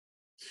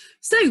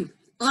So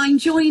I'm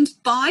joined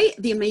by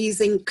the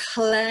amazing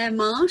Clare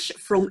Marsh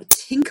from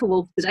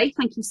Tinkerwolf today.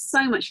 Thank you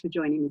so much for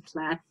joining me,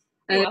 Clare.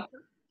 You're welcome.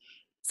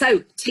 So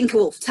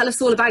Tinkerwolf, tell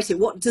us all about it.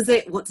 What does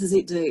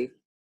it do?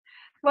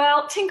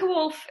 Well,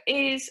 Tinkerwolf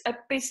is a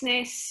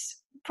business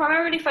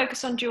primarily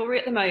focused on jewellery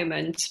at the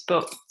moment,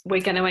 but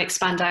we're going to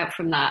expand out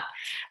from that.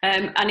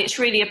 And it's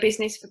really a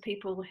business for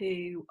people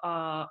who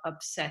are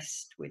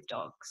obsessed with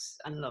dogs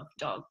and love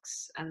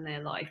dogs, and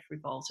their life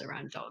revolves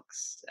around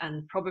dogs.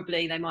 And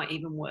probably they might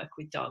even work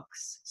with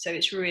dogs. So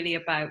it's really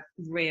about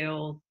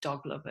real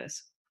dog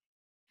lovers.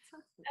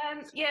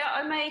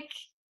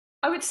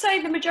 I would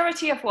say the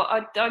majority of what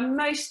I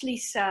mostly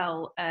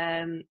sell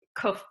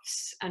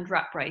cuffs and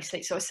wrap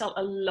bracelets. So I sell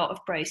a lot of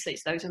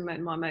bracelets. Those are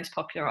my most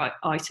popular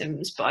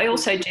items. But I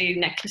also do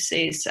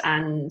necklaces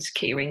and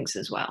key rings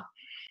as well.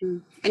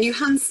 And you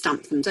hand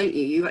stamp them, don't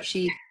you?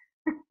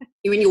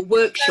 You're in your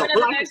workshop.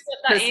 No, knows what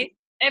that is.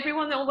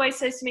 Everyone always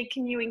says to me,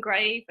 "Can you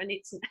engrave?" And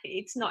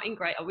it's not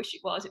engraved. I wish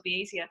it was. It'd be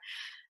easier.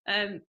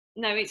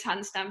 No, it's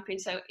hand stamping.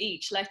 So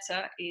each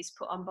letter is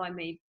put on by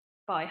me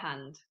by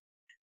hand.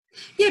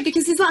 Yeah,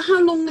 because is that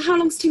how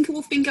long's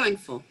Tinkerwolf been going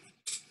for?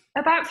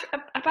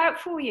 About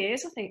 4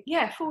 years, I think.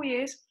 Yeah, 4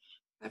 years.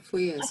 About 4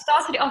 years. I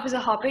started it off as a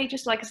hobby,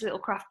 just like as a little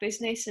craft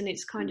business, and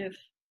it's kind of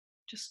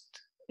just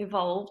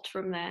evolved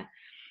from there.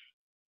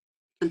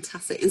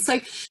 Fantastic. And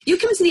so you're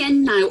coming to the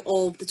end now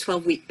of the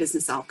 12-week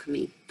Business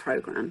Alchemy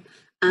program.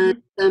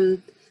 And tell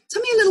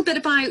me a little bit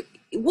about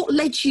what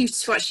led you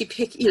to actually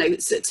pick,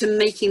 to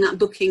making that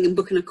booking and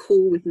booking a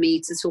call with me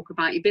to talk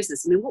about your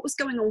business. I mean, what was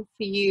going on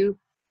for you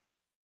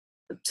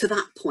to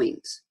that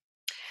point?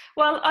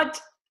 Well,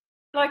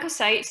 like I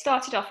say, it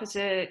started off as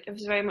it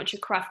was very much a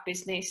craft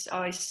business.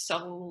 I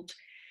sold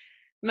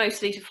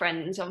mostly to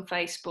friends on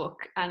Facebook,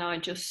 and I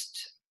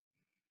just,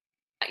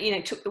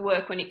 took the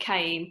work when it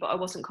came, but I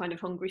wasn't kind of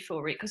hungry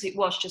for it because it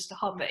was just a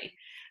hobby.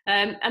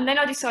 And then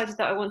I decided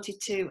that I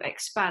wanted to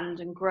expand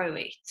and grow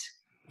it.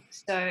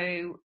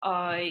 So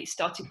I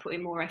started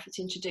putting more effort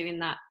into doing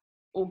that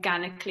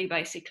organically,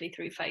 basically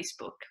through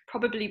Facebook,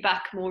 probably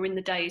back more in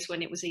the days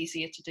when it was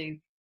easier to do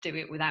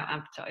it without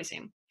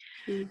advertising.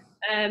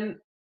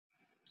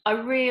 I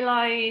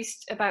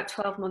realised about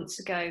 12 months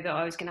ago that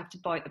I was going to have to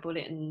bite the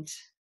bullet and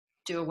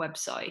do a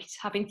website,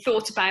 having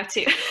thought about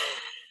it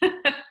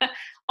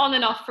on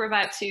and off for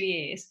about 2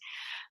 years.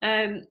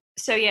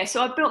 So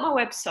I built my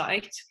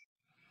website.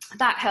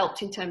 That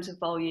helped in terms of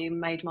volume,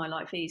 made my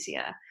life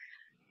easier.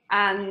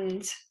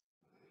 And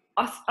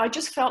I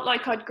just felt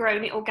like I'd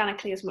grown it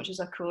organically as much as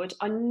I could.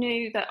 I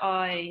knew that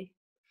I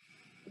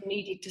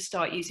needed to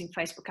start using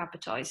Facebook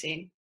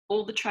advertising.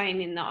 All the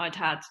training that I'd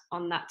had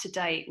on that to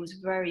date was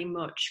very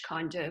much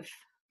kind of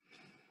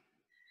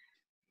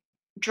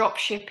drop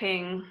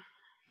shipping,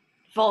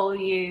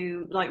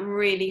 volume, like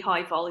really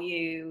high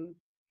volume,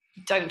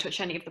 don't touch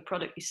any of the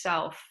product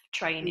yourself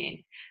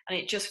training. And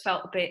it just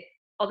felt a bit,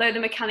 although the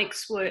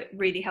mechanics were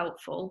really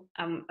helpful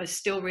and are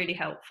still really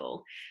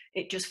helpful,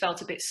 it just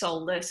felt a bit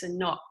soulless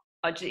and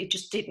it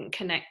just didn't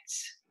connect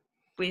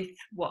with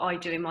what I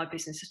do in my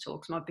business at all,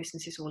 because my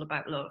business is all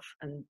about love,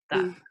 and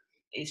that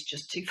is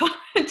just too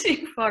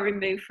far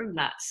removed from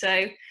that.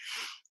 So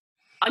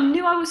I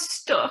knew I was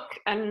stuck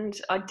and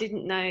I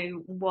didn't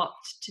know what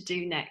to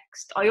do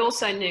next. I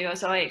also knew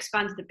as I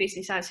expanded the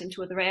business out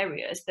into other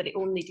areas that it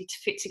all needed to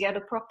fit together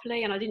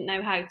properly, and I didn't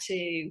know how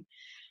to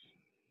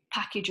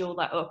package all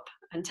that up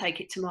and take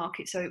it to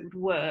market so it would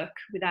work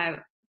without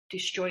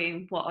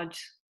destroying what I'd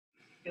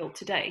built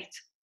to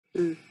date.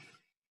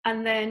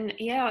 And then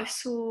I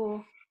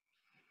saw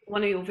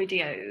one of your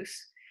videos,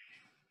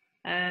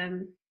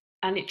 and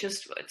it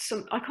just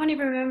I can't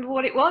even remember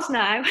what it was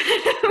now,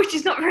 which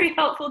is not very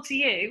helpful to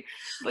you,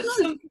 but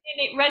something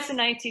in it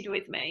resonated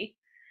with me.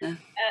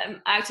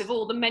 Out of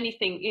all the many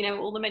things,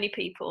 all the many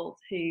people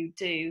who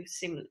do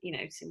similar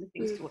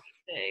things to what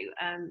you do,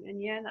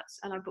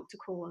 and I booked a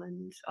call,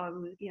 and I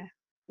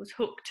was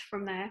hooked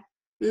from there.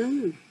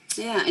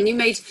 Yeah, and you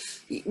made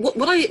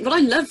what I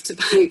loved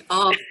about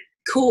our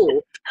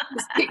call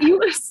was that you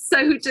were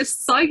so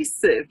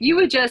decisive. You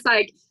were just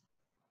like,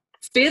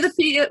 feel the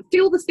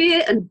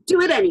fear and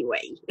do it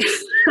anyway.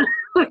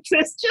 Which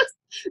was just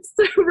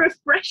so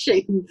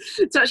refreshing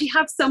to actually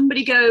have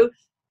somebody go,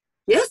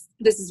 yes,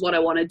 this is what I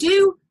want to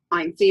do.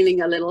 I'm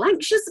feeling a little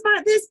anxious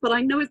about this, but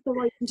I know it's the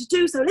right thing to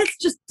do, so let's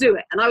just do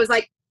it. And I was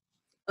like,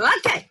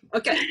 okay.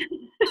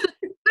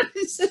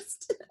 It's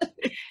just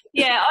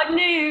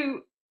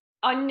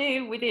I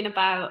knew within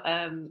about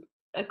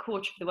a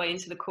quarter of the way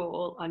into the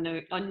call, I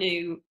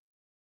knew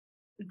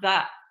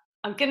that,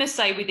 I'm going to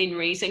say within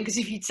reason, because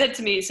if you'd said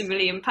to me it's £1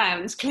 million,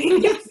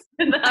 clearly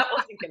that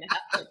wasn't going to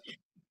happen.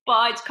 But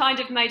I'd kind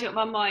of made up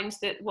my mind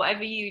that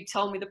whatever you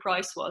told me the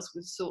price was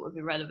sort of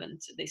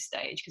irrelevant at this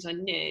stage, because I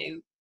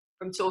knew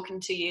from talking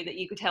to you that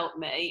you could help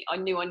me. I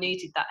knew I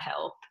needed that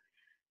help.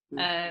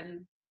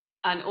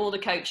 And all the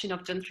coaching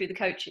I've done through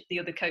the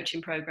other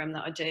coaching program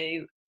that I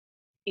do,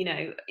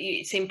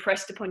 it's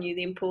impressed upon you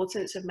the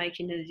importance of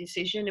making a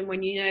decision. And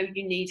when you know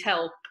you need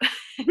help,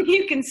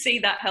 you can see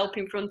that help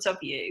in front of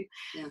you.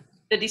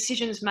 the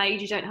decision's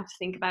made, you don't have to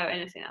think about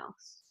anything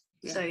else.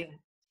 Yeah. So yeah.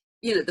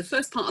 You know, the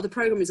first part of the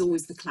program is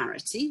always the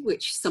clarity,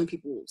 which some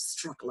people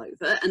struggle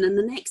over, and then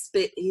the next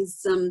bit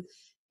is the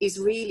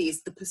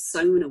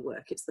persona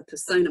work. It's the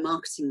persona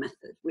marketing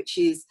method, which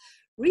is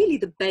really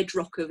the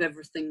bedrock of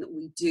everything that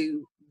we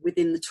do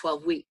within the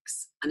 12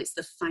 weeks, and it's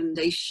the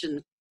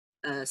foundation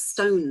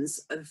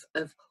stones of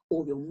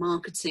all your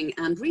marketing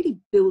and really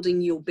building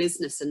your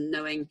business and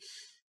knowing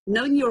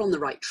you're on the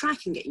right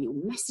track and getting your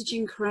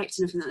messaging correct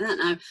and everything like that.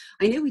 Now,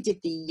 I know we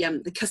did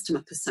the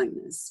customer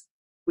personas,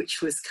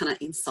 which was kind of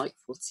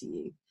insightful to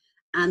you.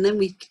 And then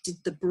we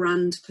did the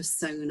brand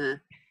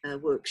persona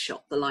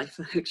workshop, the life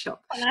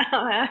workshop.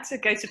 I had to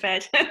go to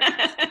bed.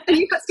 And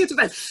you had to go to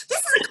bed. This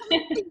is a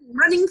common thing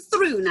running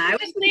through now.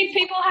 Just leave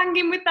people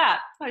hanging with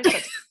that.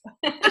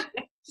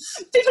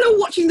 People are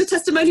watching the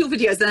testimonial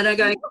videos and they're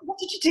going, what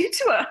did you do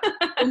to her?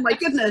 Oh my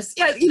goodness.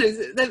 Yeah, you know,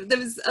 there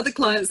was other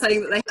clients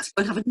saying that they had to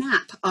go and have a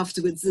nap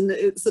afterwards. And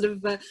it's sort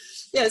of,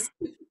 yes,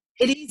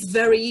 it is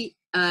very,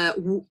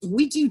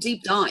 we do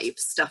deep dive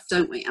stuff,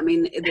 don't we? I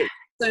mean, the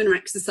persona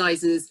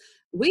exercises,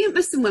 we at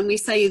Muslim, when we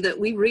say that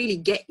we really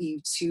get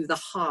you to the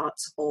heart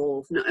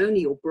of not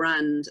only your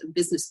brand and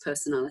business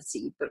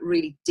personality, but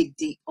really dig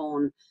deep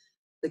on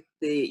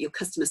your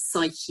customer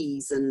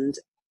psyches and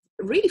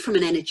really from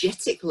an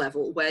energetic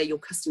level where your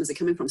customers are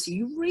coming from. So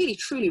you really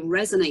truly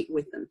resonate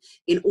with them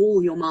in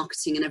all your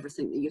marketing and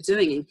everything that you're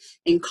doing,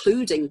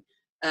 including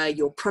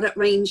your product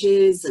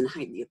ranges and how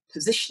the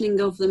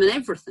positioning of them and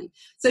everything.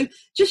 So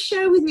just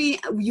share with me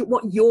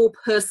what your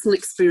personal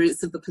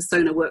experience of the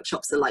persona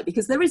workshops are like,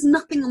 because there is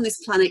nothing on this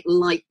planet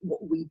like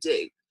what we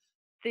do.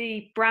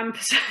 The brand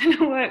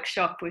persona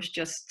workshop was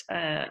just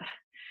a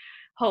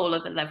whole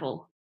other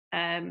level.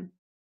 And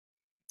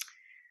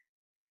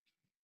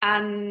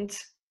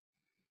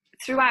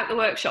throughout the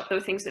workshop, there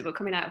were things that were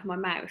coming out of my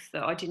mouth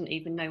that I didn't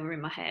even know were in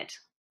my head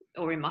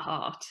or in my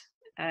heart.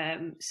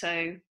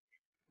 So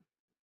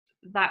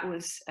that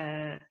was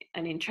an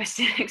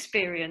interesting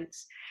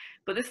experience.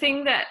 But the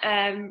thing that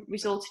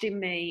resulted in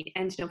me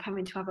ending up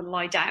having to have a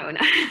lie down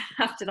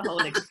after the whole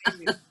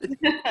experience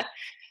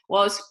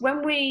was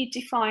when we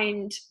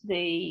defined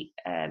the,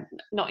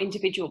 not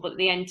individual, but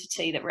the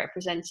entity that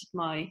represented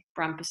my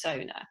brand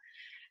persona.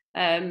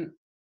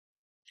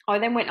 I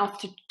then went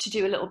off to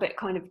do a little bit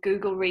kind of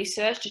Google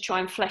research to try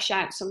and flesh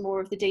out some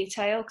more of the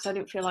detail, because I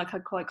didn't feel like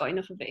I'd quite got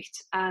enough of it,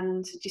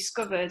 and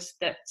discovered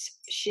that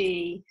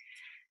she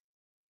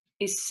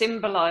is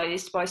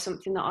symbolised by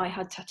something that I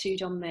had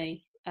tattooed on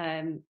me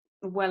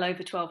well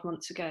over 12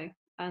 months ago,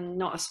 and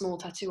not a small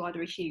tattoo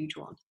either, a huge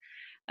one,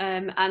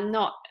 and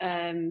not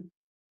a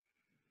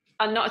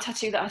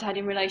tattoo that I'd had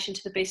in relation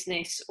to the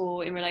business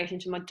or in relation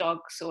to my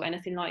dogs or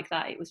anything like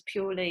that. It was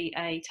purely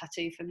a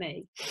tattoo for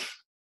me.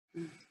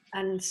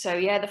 And so,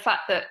 yeah, the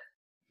fact that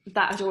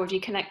had already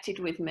connected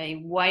with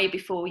me way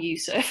before you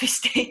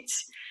surfaced it,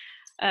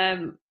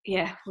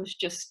 was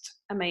just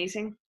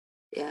amazing.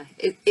 Yeah,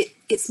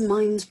 it's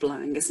mind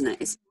blowing, isn't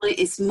it?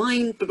 It's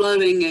mind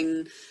blowing,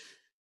 and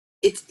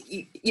it's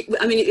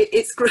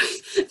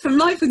great from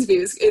my point of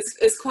view.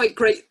 It's quite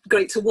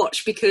great to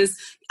watch, because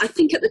I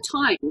think at the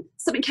time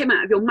something came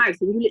out of your mouth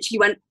and you literally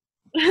went,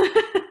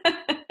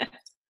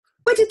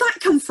 "Where did that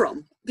come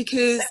from?"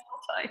 Because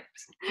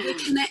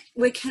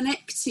we're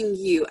connecting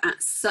you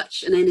at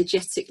such an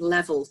energetic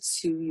level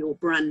to your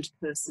brand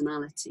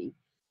personality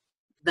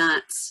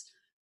that.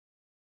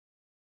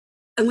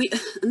 And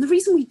the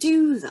reason we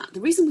do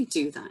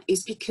that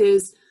is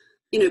because,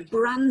 you know,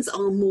 brands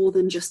are more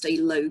than just a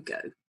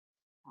logo.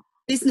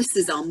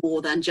 Businesses are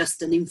more than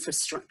just an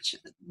infrastructure.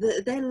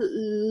 They're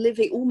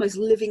almost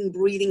living,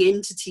 breathing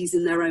entities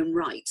in their own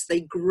right.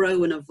 They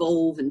grow and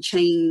evolve and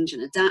change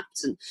and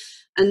adapt.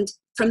 And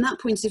from that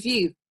point of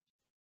view,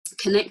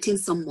 connecting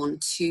someone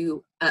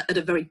to, at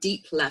a very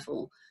deep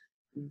level,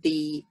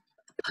 the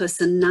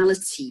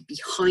personality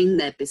behind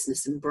their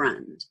business and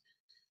brand,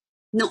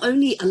 not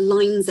only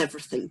aligns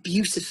everything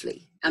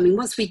beautifully. I mean,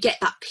 once we get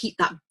that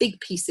big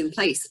piece in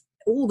place,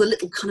 all the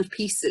little kind of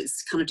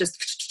pieces kind of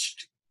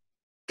just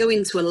go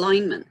into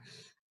alignment.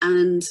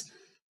 And,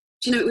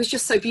 you know, it was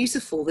just so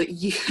beautiful that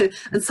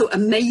and so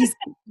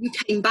amazing, you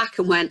came back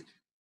and went,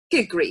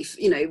 good grief,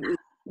 you know,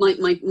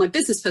 my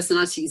business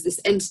personality is this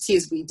entity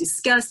as we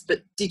discussed,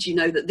 but did you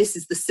know that this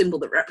is the symbol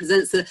that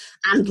represents it?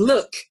 And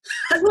look.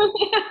 And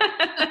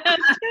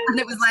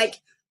it was like,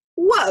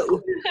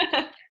 whoa.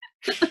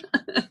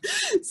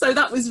 So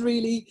that was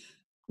really,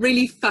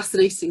 really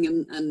fascinating,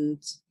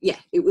 and yeah,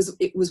 it was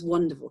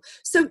wonderful.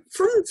 So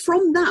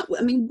from that,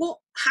 I mean, what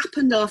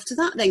happened after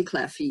that then,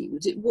 Claire, for you?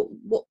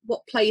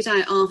 What played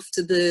out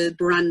after the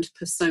brand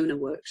persona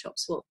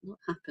workshops? What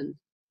happened?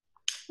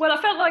 Well,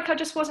 I felt like I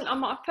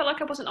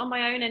wasn't on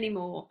my own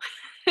anymore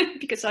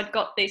because I'd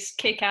got this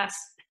kick-ass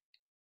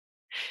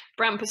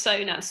brand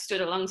persona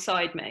stood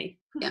alongside me.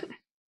 Yeah.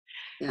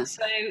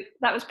 So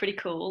that was pretty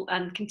cool,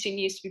 and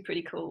continues to be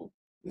pretty cool.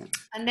 Yeah.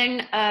 And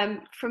then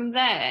from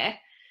there,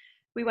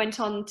 we went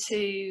on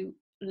to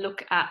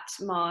look at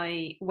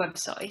my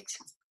website,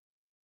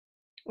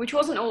 which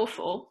wasn't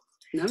awful.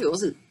 No, it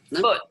wasn't.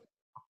 No. But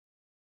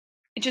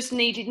it just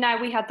needed, now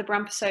we had the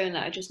brand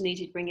persona, I just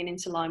needed bringing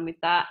into line with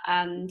that.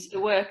 And the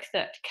work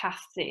that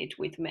Kath did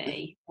with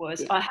me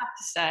was, I have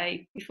to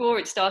say, before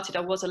it started,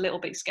 I was a little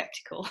bit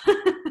skeptical.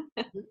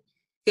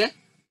 Yeah.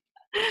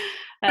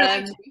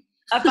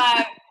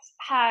 About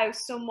how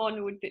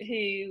someone would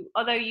be, who,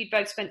 although you'd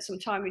both spent some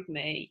time with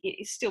me,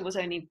 it still was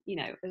only, you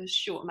know, a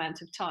short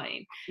amount of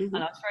time. And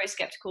I was very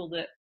skeptical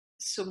that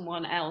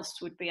someone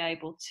else would be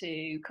able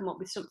to come up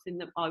with something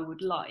that I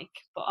would like.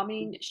 But I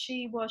mean,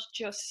 she was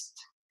just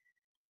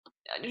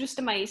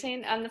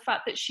amazing. And the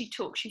fact that she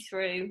talks you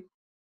through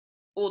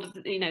all of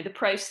the, you know, the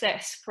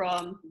process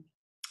from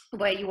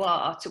where you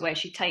are to where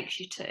she takes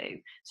you to,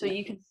 so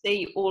you can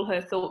see all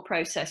her thought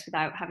process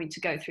without having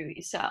to go through it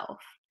yourself.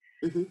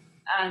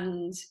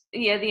 And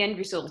yeah, the end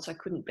result I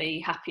couldn't be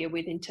happier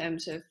with, in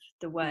terms of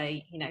the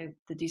way, you know,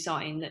 the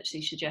design that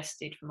she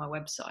suggested for my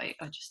website.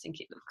 I just think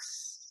it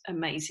looks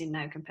amazing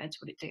now compared to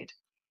what it did.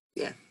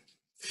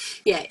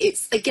 Yeah,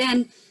 it's,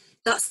 again,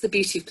 that's the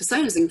beauty of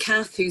personas. And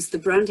Kath, who's the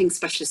branding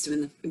specialist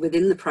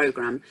within the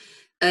program,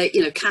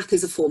 you know, Kath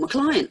is a former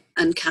client,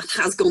 and Kath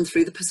has gone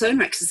through the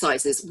persona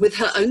exercises with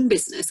her own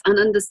business and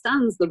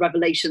understands the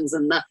revelations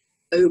and the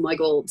oh my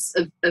gods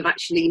of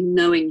actually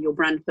knowing your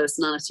brand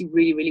personality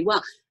really, really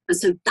well. And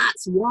so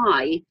that's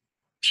why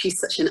she's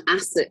such an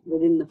asset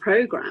within the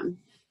program,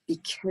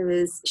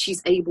 because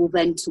she's able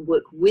then to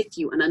work with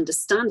you and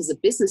understand as a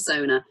business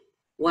owner,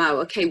 wow,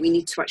 okay, we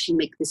need to actually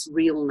make this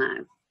real now.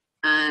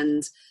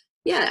 And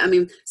yeah, I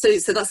mean, so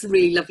that's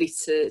really lovely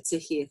to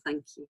hear.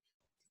 Thank you.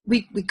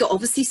 We got,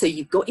 obviously, so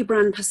you've got your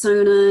brand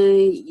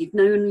persona, you've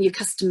known your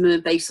customer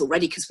base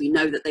already, because we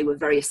know that they were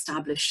very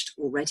established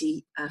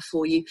already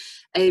for you.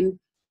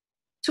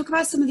 Talk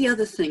about some of the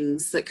other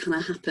things that kind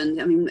of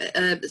happened. I mean,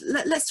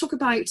 let's talk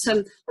about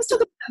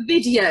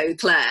video,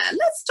 Claire.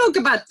 Let's talk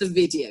about the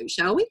video,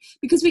 shall we?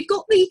 Because you've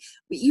got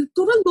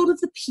a lot of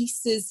the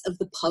pieces of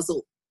the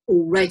puzzle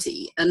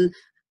already, and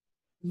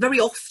very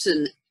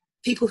often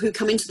people who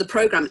come into the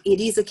program,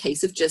 it is a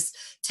case of just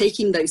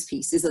taking those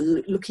pieces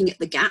and looking at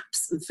the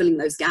gaps and filling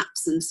those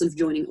gaps and sort of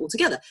joining it all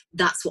together.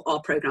 That's what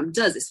our program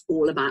does. It's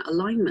all about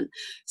alignment.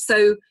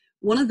 So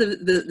one of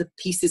the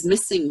pieces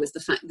missing was the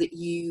fact that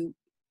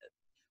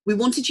we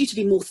wanted you to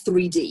be more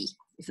 3D,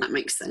 if that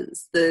makes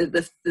sense.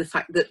 The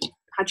fact that you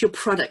had your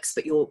products,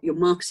 but your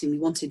marketing, we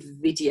wanted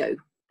video,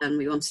 and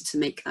we wanted to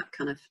make that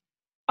kind of...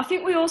 I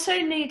think we also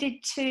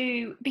needed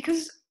to,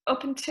 because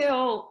up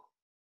until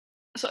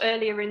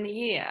earlier in the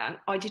year,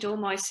 I did all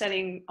my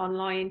selling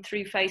online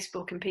through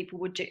Facebook, and people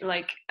would do,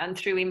 like, and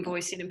through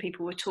invoicing, and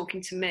people were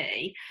talking to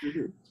me.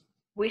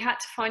 We had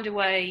to find a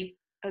way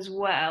as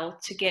well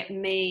to get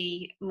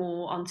me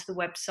more onto the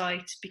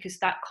website, because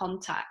that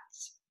contact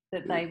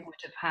that they would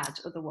have had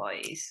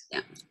otherwise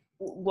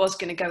was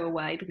going to go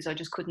away, because I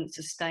just couldn't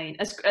sustain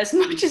as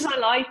much as I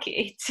like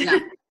it.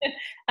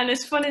 And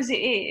as fun as it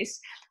is,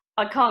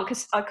 I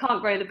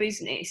can't grow the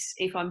business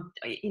if I'm,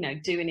 you know,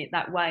 doing it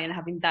that way and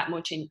having that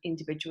much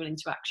individual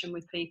interaction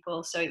with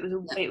people. So it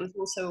was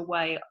also a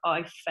way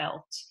I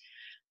felt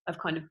of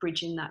kind of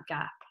bridging that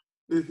gap.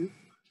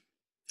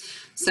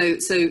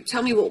 So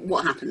tell me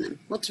what happened then.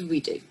 What did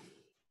we do?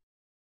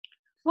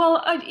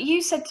 Well,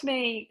 you said to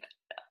me,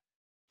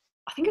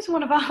 I think it's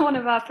one of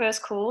our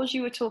first calls,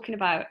 you were talking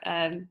about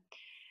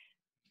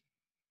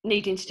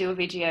needing to do a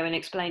video and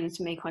explaining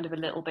to me kind of a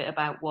little bit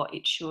about what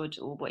it should,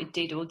 or what it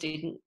did or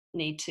didn't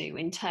need to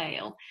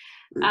entail.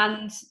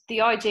 And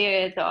the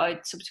idea that I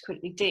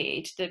subsequently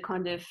did, the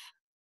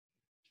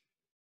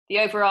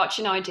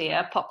overarching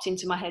idea popped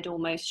into my head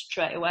almost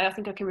straight away. I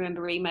think I can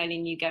remember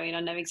emailing you going,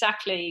 I know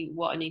exactly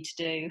what I need to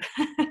do.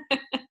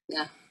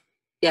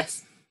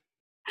 Yes.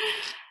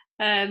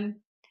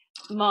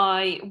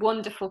 My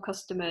wonderful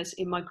customers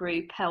in my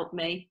group helped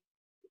me.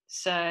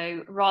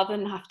 So rather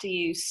than have to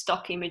use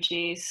stock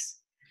images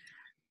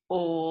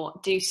or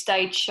do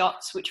stage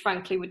shots, which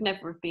frankly would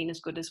never have been as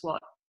good as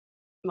what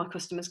my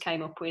customers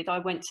came up with, I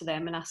went to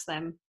them and asked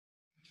them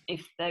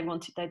if they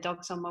wanted their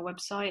dogs on my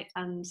website,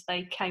 and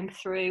they came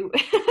through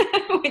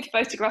with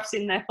photographs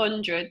in their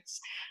hundreds.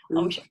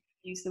 I wish I could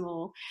use them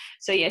all.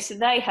 So yeah, so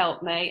they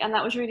helped me, and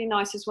that was really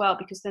nice as well,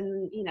 because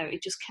then, you know,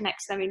 it just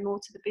connects them in more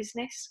to the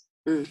business.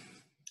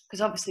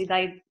 Because obviously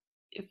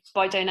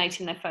by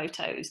donating their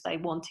photos, they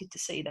wanted to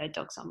see their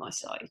dogs on my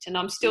site. And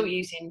I'm still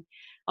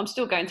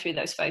going through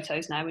those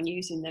photos now and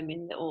using them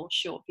in little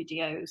short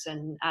videos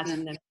and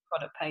adding them to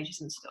product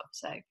pages and stuff.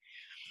 So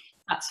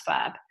that's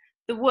fab.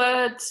 The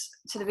words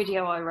to the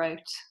video I wrote,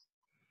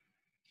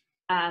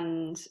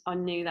 and I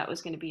knew that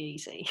was going to be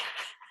easy.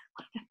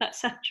 That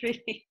sounds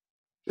really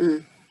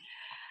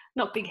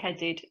not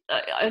big-headed.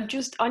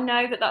 I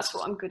know that that's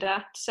what I'm good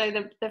at. So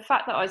the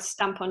fact that I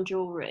stamp on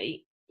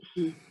jewellery,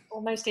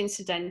 almost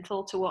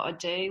incidental to what I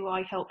do.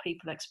 I help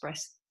people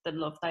express the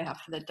love they have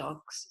for their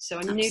dogs. So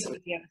I knew the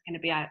video was going to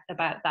be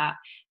about that.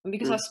 And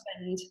because I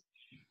spend,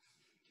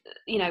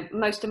 you know,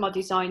 most of my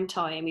design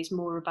time is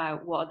more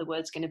about what are the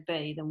words going to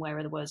be than where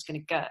are the words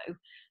going to go,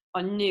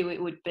 I knew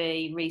it would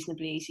be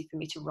reasonably easy for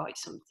me to write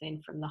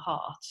something from the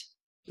heart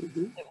that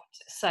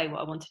would say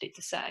what I wanted it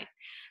to say.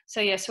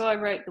 So I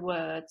wrote the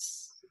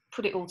words,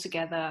 put it all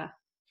together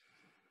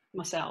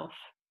myself,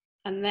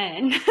 and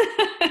then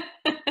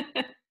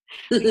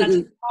we had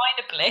to find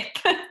a blip.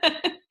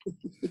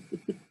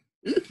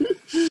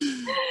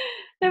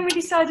 Then we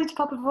decided to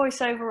pop a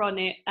voiceover on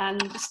it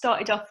and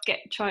started off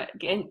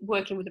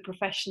working with a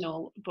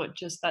professional, but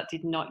just that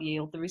did not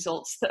yield the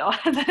results that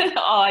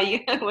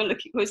I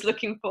was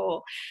looking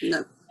for.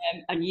 No.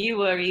 And you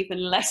were even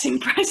less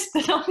impressed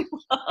than I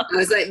was. I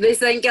was like,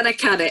 this ain't gonna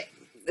cut it.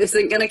 This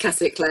ain't gonna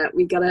cut it, Claire.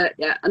 We gotta,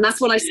 yeah. And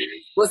that's what I said,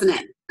 wasn't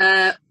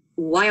it?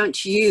 Why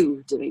aren't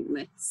you doing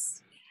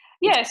this?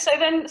 Yeah. So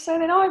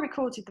then I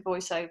recorded the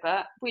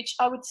voiceover, which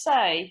I would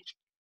say,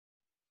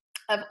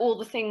 of all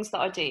the things that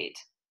I did,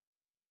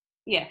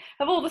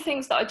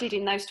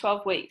 in those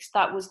 12 weeks,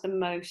 that was the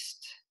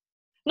most,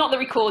 not the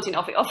recording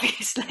of it,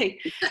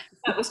 obviously,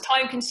 that was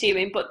time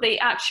consuming, but the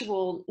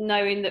actual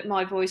knowing that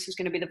my voice was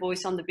going to be the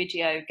voice on the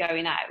video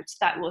going out,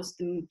 that was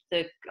the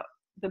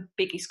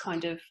biggest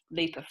kind of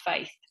leap of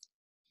faith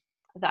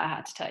that I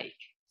had to take.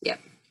 Yeah.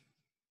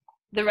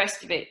 The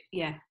rest of it,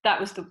 that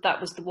was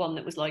the one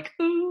that was like,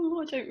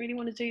 oh, I don't really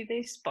want to do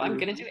this, but I'm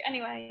going to do it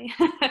anyway.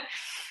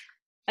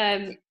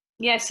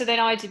 So then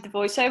I did the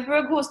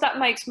voiceover. Of course, that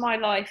makes my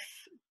life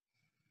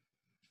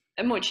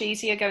much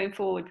easier going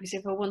forward, because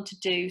if I want to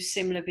do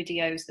similar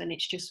videos, then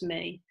it's just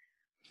me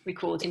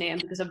recording it,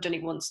 and because I've done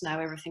it once now,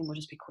 everything will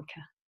just be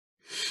quicker.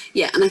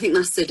 Yeah, and I think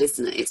that's it,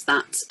 isn't it? It's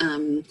that,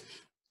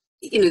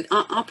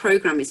 our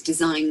program is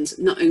designed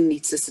not only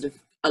to sort of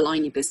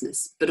align your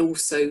business, but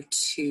also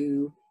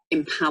to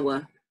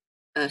empower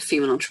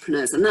female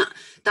entrepreneurs. And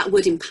that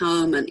word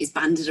empowerment is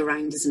banded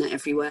around, isn't it,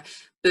 everywhere?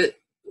 But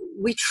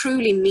we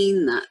truly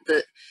mean that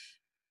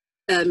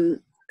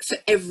for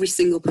every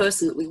single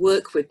person that we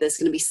work with, there's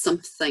going to be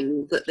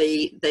something that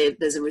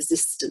there's a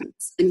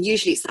resistance. And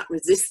usually it's that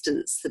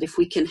resistance that if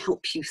we can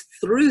help you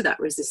through that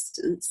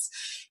resistance,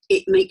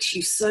 it makes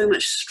you so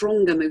much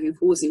stronger moving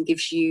forwards and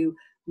gives you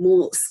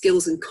more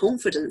skills and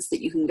confidence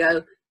that you can go,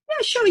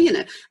 yeah, sure,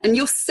 And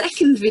your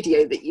second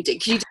video that you did,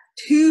 because you did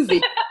 2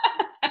 videos.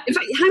 In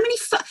fact, how many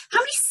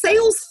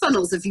sales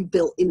funnels have you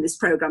built in this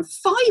program?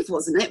 5,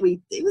 wasn't it?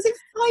 Was it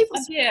 5?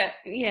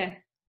 Yeah.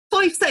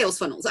 5 sales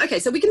funnels. Okay,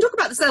 so we can talk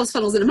about the sales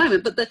funnels in a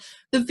moment, but the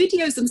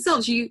videos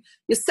themselves, your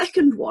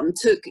second one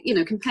took,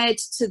 compared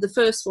to the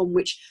first one,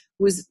 which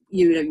was,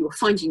 you were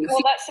finding your.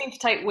 Well, that seemed to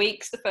take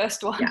weeks, the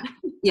first one.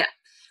 Yeah.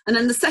 And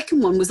then the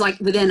second one was like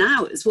within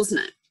hours,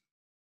 wasn't it?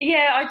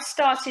 Yeah, I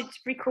started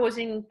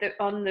recording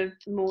on the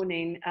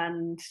morning,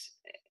 and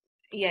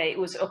it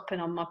was up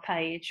and on my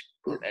page,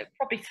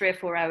 probably 3 or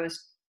 4 hours.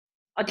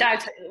 I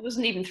doubt it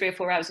wasn't even 3 or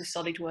 4 hours of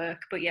solid work,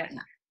 but yeah.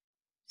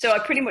 So I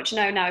pretty much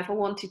know now, if I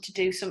wanted to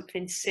do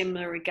something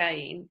similar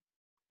again,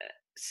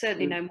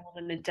 certainly no more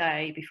than a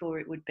day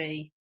before it would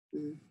be.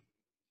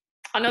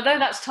 And although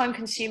that's time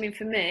consuming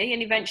for me,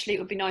 and eventually it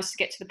would be nice to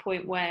get to the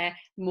point where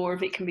more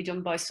of it can be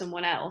done by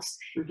someone else,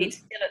 it's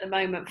still at the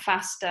moment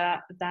faster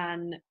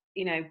than,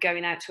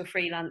 going out to a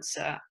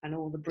freelancer and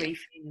all the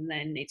briefing, and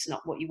then it's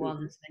not what you want,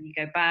 and then you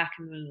go back,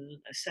 and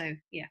so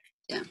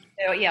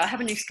I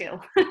have a new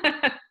skill.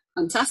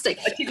 Fantastic.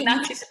 I didn't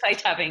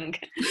anticipate having.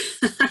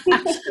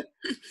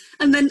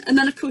 and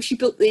then of course you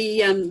built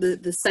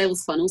the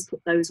sales funnels,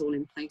 put those all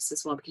in place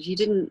as well, because you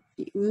didn't.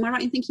 Am I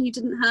right in thinking you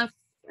didn't have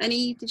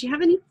any? Did you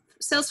have any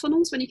sales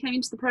funnels when you came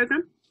into the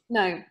program?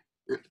 No.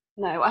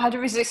 I had a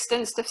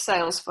resistance to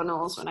sales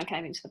funnels when I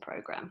came into the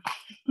program,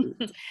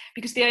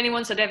 because the only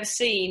ones I'd ever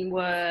seen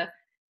were,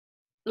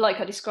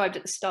 like I described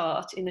at the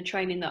start in the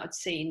training that I'd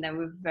seen, they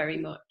were very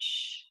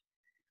much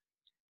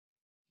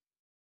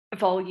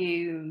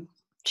volume,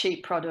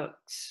 cheap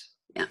products,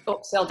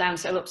 upsell,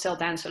 downsell, upsell,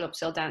 downsell,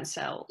 upsell,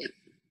 downsell,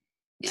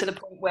 to the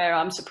point where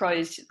I'm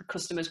surprised the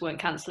customers weren't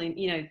cancelling,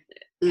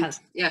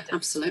 cancelling. Yeah,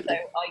 absolutely.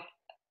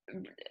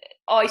 So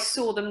I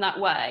saw them that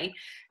way,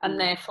 and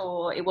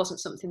therefore it wasn't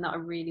something that I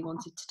really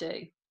wanted to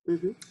do.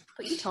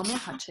 But you told me I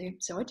had to,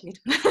 so I did.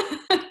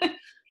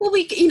 Well,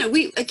 we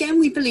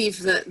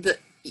believe that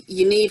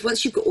you need,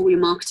 once you've got all your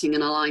marketing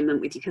and alignment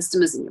with your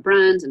customers and your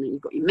brand, and then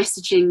you've got your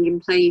messaging in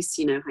place,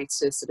 how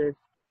to sort of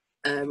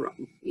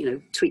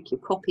tweak your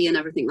copy and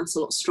everything, that's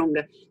a lot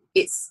stronger.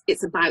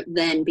 It's about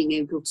then being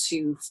able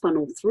to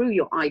funnel through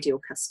your ideal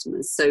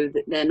customers so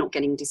that they're not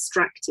getting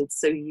distracted,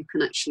 so you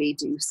can actually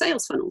do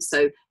sales funnels.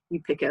 So you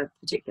pick a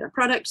particular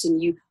product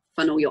and you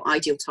funnel your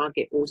ideal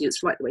target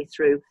audience right the way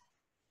through,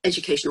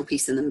 educational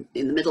piece in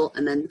the middle,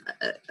 and then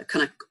a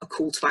kind of a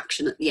call to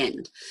action at the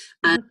end.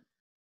 And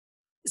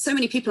so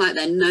many people out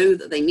there know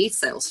that they need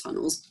sales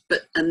funnels,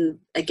 but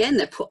again,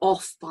 they're put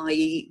off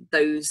by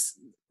the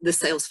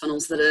sales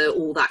funnels that are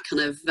all that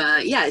kind of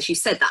as you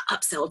said, that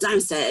upsell,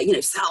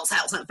 downsell,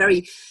 sales, that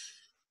very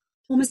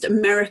almost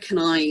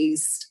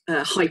Americanized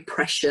high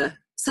pressure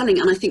selling.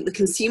 And I think the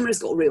consumer has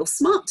got real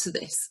smart to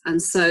this,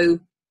 and so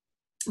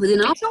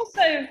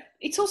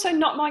it's also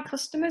not my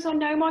customers. I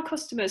know my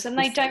customers, and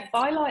they don't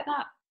buy like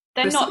that.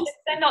 They're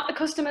not the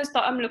customers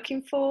that I'm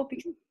looking for.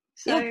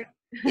 And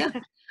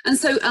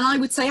I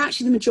would say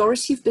actually the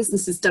majority of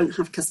businesses don't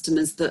have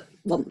customers that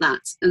want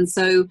that. And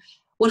so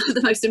one of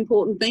the most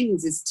important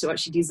things is to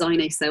actually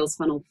design a sales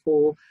funnel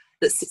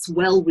that sits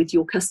well with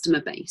your customer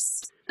base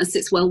and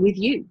sits well with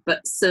you,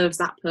 but serves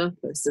that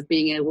purpose of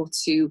being able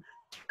to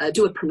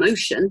do a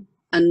promotion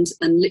and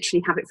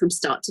literally have it from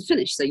start to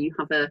finish. So you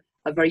have a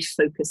very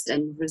focused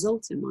end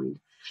result in mind.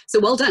 So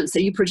well done. So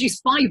you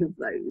produced 5 of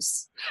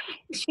those.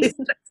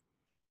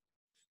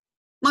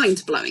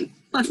 Mind blowing.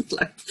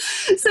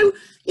 So,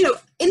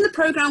 in the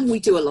program, we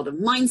do a lot of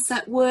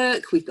mindset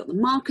work. We've got the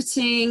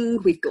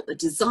marketing, we've got the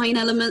design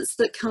elements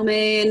that come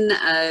in.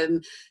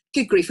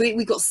 Good grief,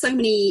 we've got so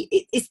many.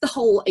 It's the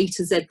whole A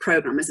to Z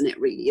program, isn't it,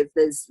 really?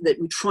 That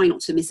we try not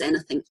to miss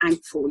anything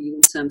out for you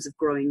in terms of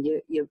growing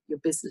your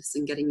business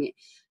and getting it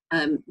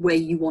where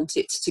you want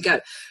it to go.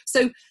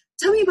 So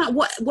tell me about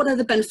what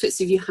other benefits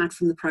have you had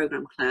from the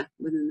program, Claire,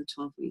 within the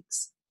 12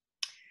 weeks?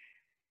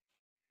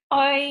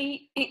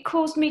 It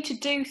caused me to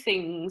do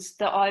things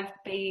that I've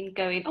been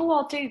going,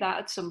 I'll do that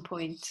at some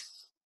point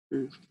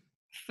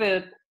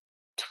for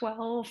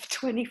 12,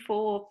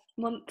 24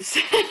 months.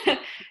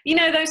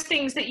 Those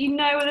things that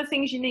are the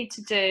things you need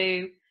to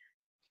do,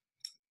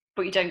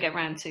 but you don't get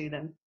around to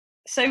them.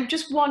 So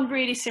just one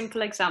really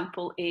simple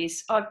example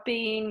is I've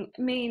been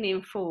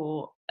meaning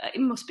for,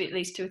 it must be at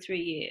least 2 or 3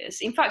 years.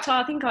 In fact,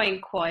 I think I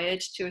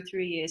inquired 2 or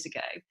 3 years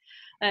ago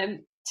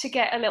to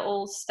get a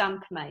little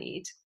stamp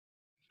made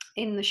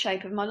in the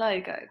shape of my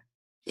logo.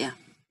 Yeah.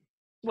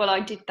 Well,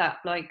 I did that,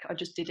 I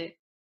just did it.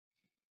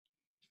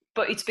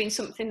 But it's been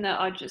something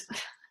that I've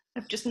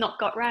just not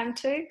got round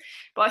to.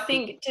 But I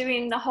think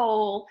doing the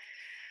whole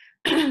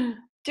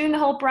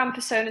brand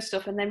persona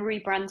stuff and then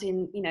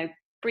rebranding,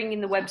 bringing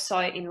the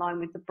website in line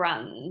with the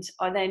brand,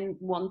 I then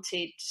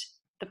wanted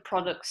the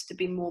products to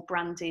be more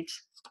branded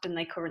than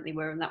they currently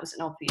were, and that was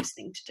an obvious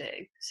thing to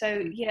do.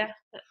 So yeah,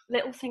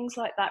 little things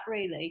like that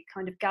really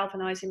kind of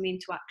galvanizing me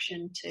into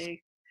action to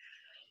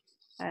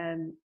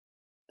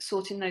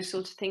sorting those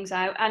sort of things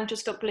out, and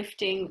just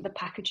uplifting the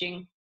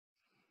packaging.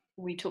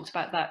 We talked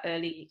about that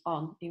early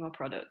on in my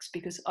products,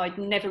 because I'd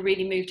never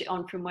really moved it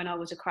on from when I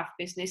was a craft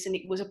business, and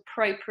it was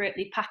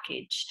appropriately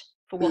packaged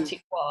for what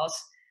it was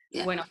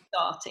when I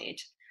started.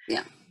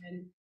 Yeah.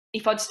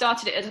 If I'd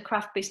started it as a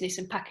craft business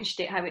and packaged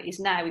it how it is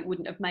now, it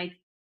wouldn't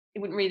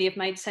really have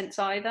made sense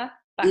either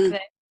back then.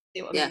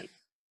 See what I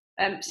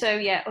mean? So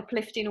yeah,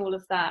 uplifting all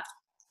of that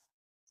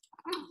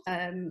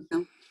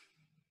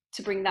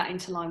to bring that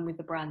into line with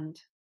the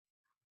brand.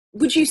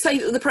 Would you say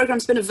that the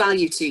program's been of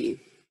value to you?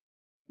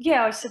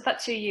 Yeah, I said that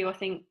to you, I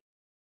think.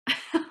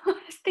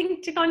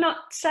 Did I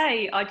not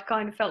say I'd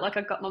kind of felt like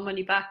I got my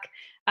money back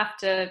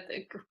after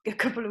a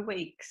couple of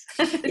weeks?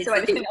 Yes, So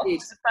everything else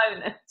was a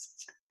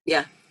bonus.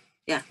 Yeah.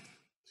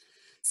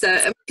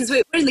 So, because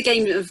we're in the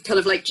game of kind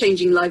of like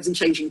changing lives and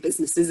changing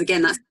businesses.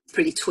 Again, that's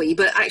pretty twee,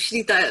 but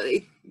actually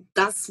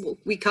that's what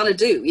we kind of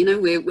do.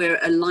 We're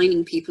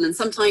aligning people, and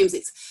sometimes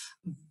it's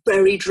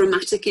very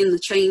dramatic in the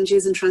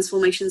changes and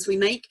transformations we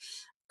make.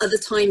 Other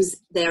times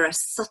there are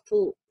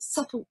subtle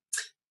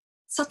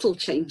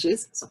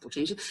changes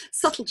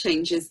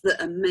that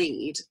are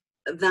made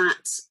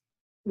that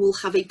will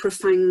have a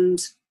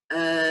profound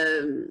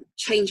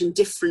change and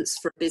difference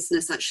for a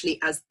business actually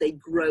as they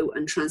grow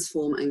and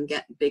transform and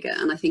get bigger.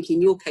 And I think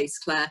in your case,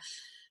 Claire,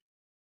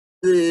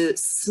 the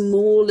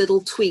small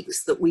little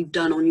tweaks that we've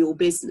done on your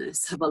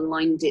business have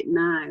aligned it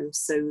now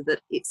so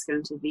that it's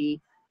going to be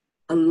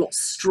a lot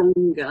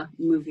stronger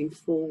moving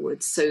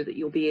forward, so that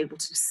you'll be able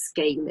to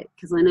scale it.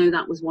 Because I know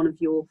that was one of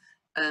your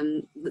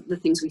the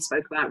things we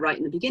spoke about right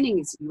in the beginning,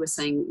 is you were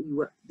saying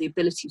the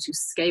ability to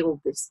scale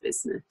this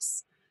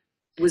business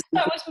was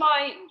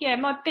my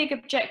big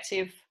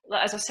objective.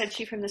 As I said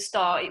to you from the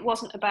start, it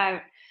wasn't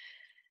about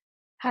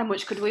how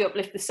much could we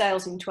uplift the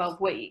sales in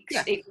 12 weeks.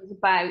 It was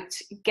about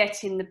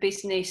getting the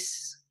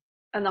business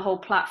and the whole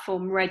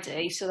platform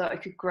ready so that I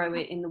could grow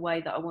it in the way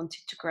that I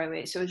wanted to grow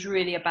it. So it was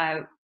really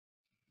about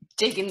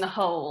digging the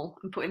hole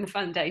and putting the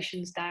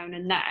foundations down,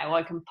 and now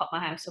I can pop my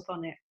house up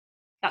on it.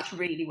 That's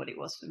really what it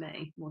was for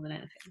me, more than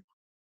anything.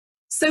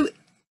 So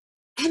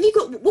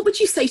what would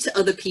you say to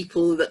other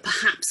people that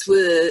perhaps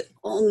were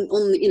on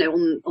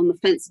the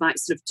fence about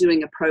sort of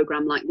doing a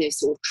program like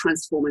this, or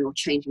transforming or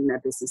changing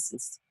their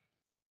businesses?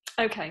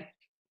 Okay,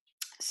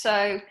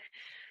 so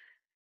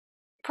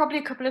probably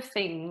a couple of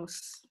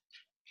things,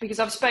 because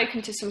I've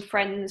spoken to some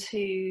friends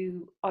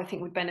who I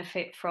think would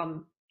benefit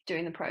from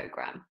doing the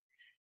program,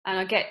 and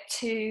I've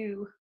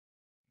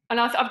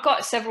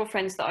got several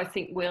friends that I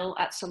think will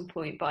at some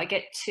point, but I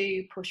get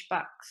 2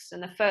 pushbacks.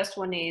 And the first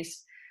one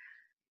is,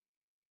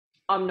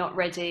 I'm not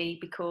ready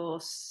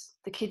because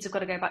the kids have got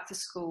to go back to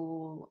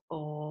school,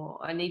 or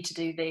I need to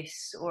do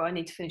this, or I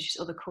need to finish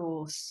this other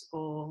course,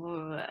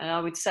 and I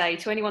would say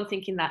to anyone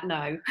thinking that,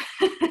 no,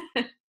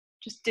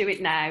 just do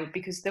it now,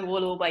 because there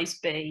will always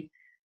be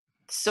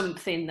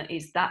something that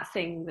is that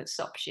thing that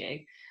stops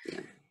you.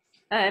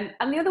 And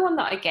the other one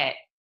that I get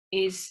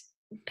is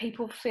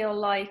people feel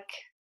like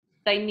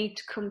they need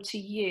to come to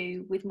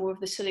you with more of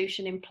the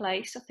solution in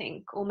place. I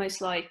think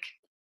almost like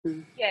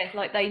Yeah,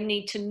 like they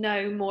need to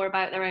know more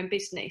about their own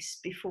business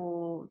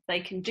before they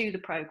can do the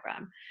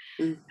program.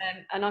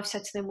 And I've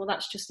said to them, well,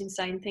 that's just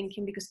insane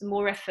thinking, because the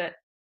more effort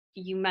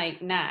you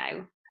make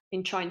now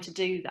in trying to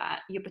do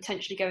that, you're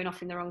potentially going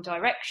off in the wrong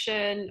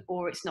direction,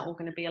 or it's not all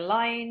going to be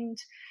aligned.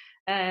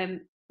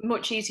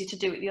 Much easier to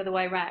do it the other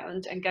way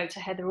around and go to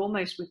Heather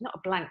almost with not a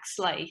blank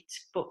slate,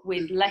 but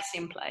with less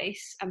in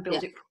place, and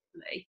build it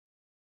properly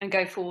and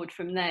go forward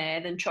from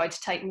there, than try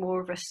to take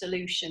more of a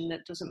solution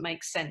that doesn't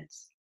make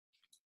sense.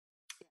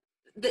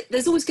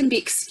 There's always going to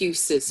be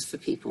excuses for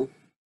people,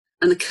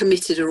 and the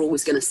committed are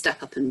always going to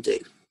step up and do.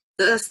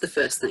 That's the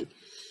first thing.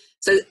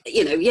 So,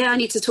 you know, yeah, I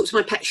need to talk to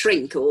my pet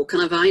shrink, or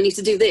I need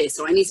to do this,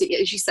 or I need to,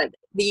 as you said,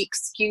 the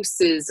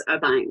excuses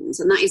abound,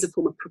 and that is a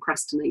form of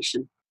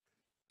procrastination,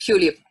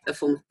 purely a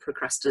form of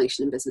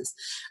procrastination in business.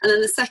 And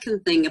then the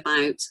second thing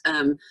about,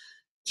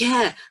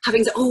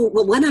 having to, oh,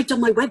 well, when I've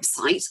done my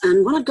website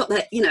and when I've got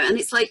that, you know, and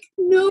it's like,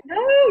 no,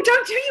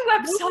 don't do your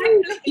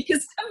website, no,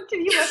 because don't do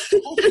your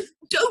website.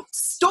 Don't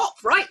stop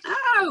right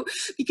now,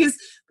 because,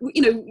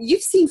 you know,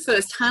 you've seen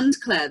firsthand,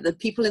 Claire, the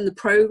people in the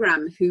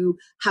program who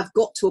have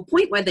got to a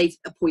point where they've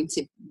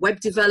appointed web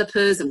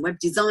developers and web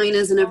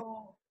designers and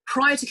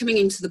prior to coming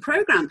into the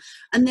program,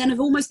 and then have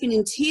almost been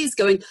in tears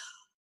going,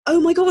 oh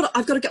my God,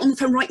 I've got to get on the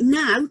phone right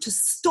now to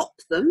stop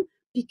them,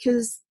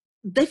 because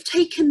they've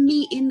taken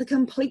me in the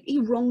completely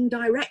wrong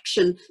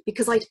direction,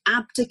 because I'd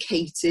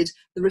abdicated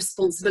the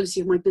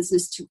responsibility of my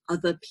business to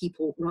other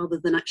people rather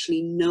than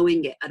actually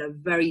knowing it at a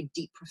very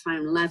deep,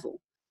 profound level.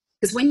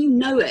 Because when you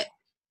know it,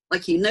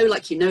 like you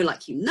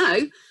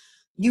know,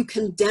 you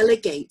can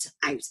delegate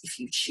out if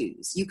you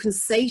choose. You can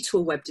say to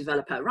a web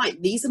developer, right,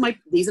 these are my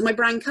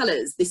brand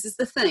colors. This is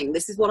the thing.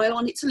 This is what I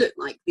want it to look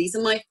like. These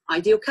are my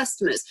ideal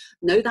customers.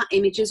 No, that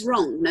image is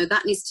wrong. No,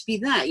 that needs to be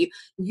there.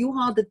 You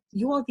are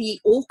the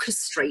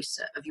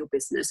orchestrator of your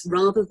business,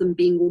 rather than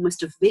being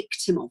almost a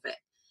victim of it.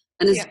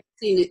 And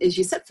as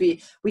you said,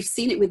 we've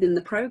seen it within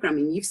the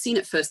programming. You've seen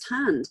it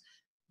firsthand.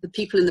 The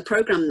people in the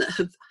program that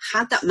have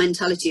had that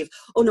mentality of,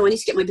 oh no, I need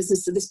to get my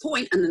business to this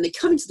point, and then they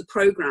come into the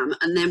program,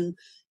 and then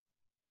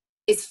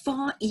it's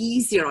far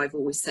easier, I've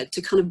always said,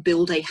 to kind of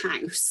build a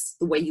house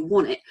the way you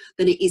want it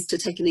than it is to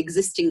take an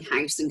existing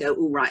house and go,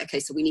 oh, right, okay,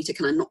 so we need to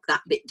kind of knock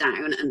that bit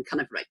down and kind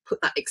of like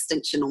put that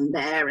extension on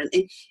there. And,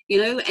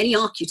 you know, any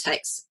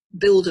architect's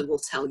builder will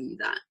tell you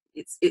that.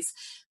 It's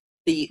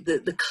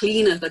the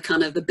cleaner the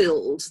kind of the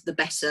build, the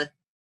better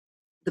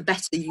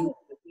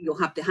you'll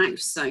have the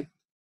house. So.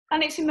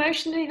 And it's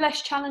emotionally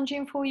less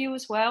challenging for you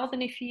as well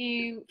than if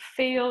you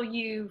feel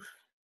you've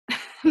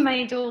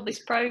made all this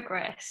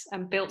progress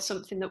and built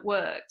something that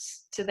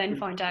works, to then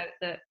find out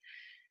that,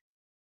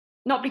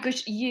 not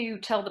because you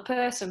tell the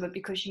person, but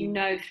because you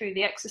know through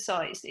the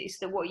exercises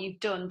that what you've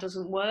done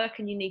doesn't work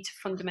and you need to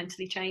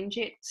fundamentally change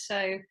it.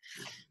 So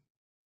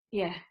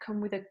yeah,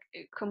 come with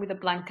a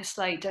blank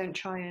slate. Don't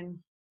try and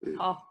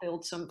half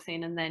build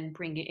something and then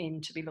bring it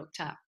in to be looked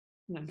at.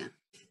 No.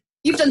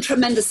 You've done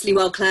tremendously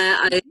well, Claire.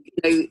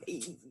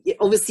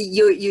 Obviously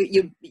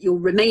you're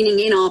remaining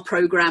in our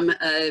program,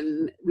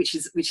 which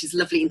is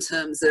lovely in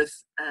terms of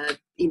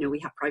we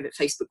have private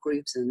Facebook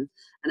groups and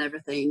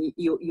everything.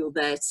 You're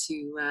there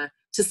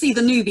to see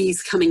the newbies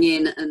coming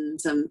in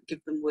and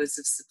give them words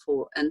of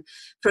support. And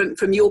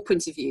from your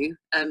point of view,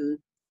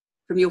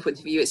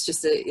 it's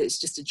just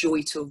a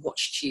joy to have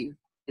watched you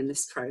in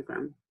this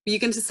program. Were you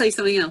going to say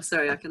something else?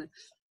 Sorry,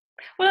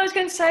 Well, I was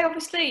going to say,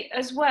 obviously,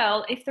 as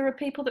well, if there are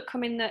people that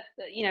come in that,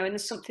 you know, and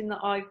there's something that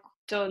I've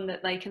done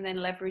that they can then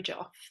leverage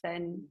off,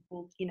 then,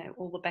 all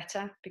the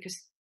better. Because,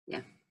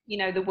 you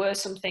know, there were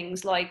some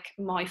things like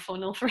my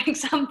funnel, for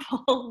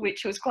example,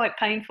 which was quite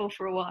painful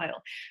for a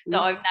while, that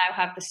I now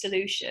have the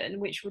solution,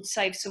 which would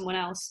save someone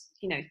else,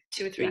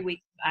 2 or 3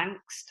 weeks of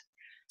angst.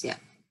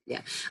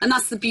 Yeah. And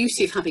that's the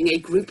beauty of having a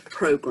group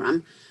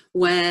program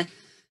where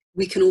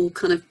we can all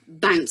kind of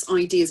bounce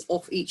ideas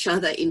off each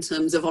other in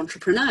terms of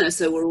entrepreneurs.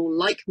 So we're all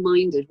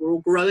like-minded, we're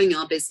all growing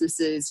our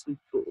businesses,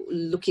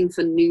 looking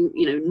for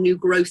new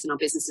growth in our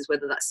businesses,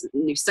 whether that's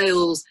new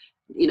sales,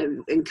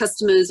 in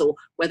customers, or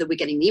whether we're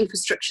getting the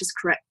infrastructures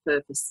correct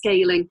for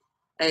scaling.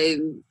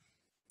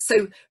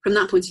 So from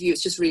that point of view,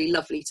 it's just really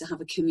lovely to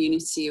have a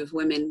community of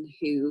women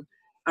who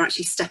are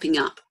actually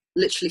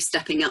literally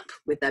stepping up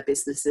with their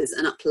businesses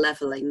and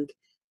up-leveling.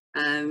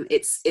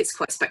 It's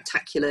quite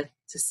spectacular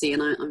to see,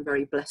 and I'm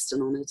very blessed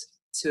and honoured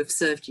to have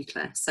served you,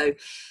 Claire. So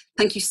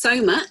thank you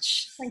so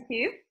much. Thank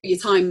you for your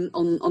time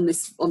on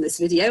this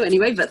video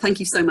anyway, but thank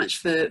you so much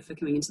for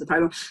coming into the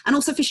program, and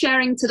also for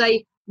sharing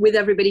today with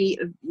everybody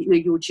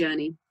your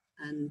journey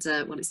and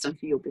what it's done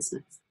for your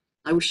business.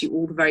 I wish you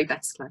all the very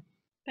best, Claire.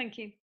 Thank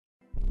you.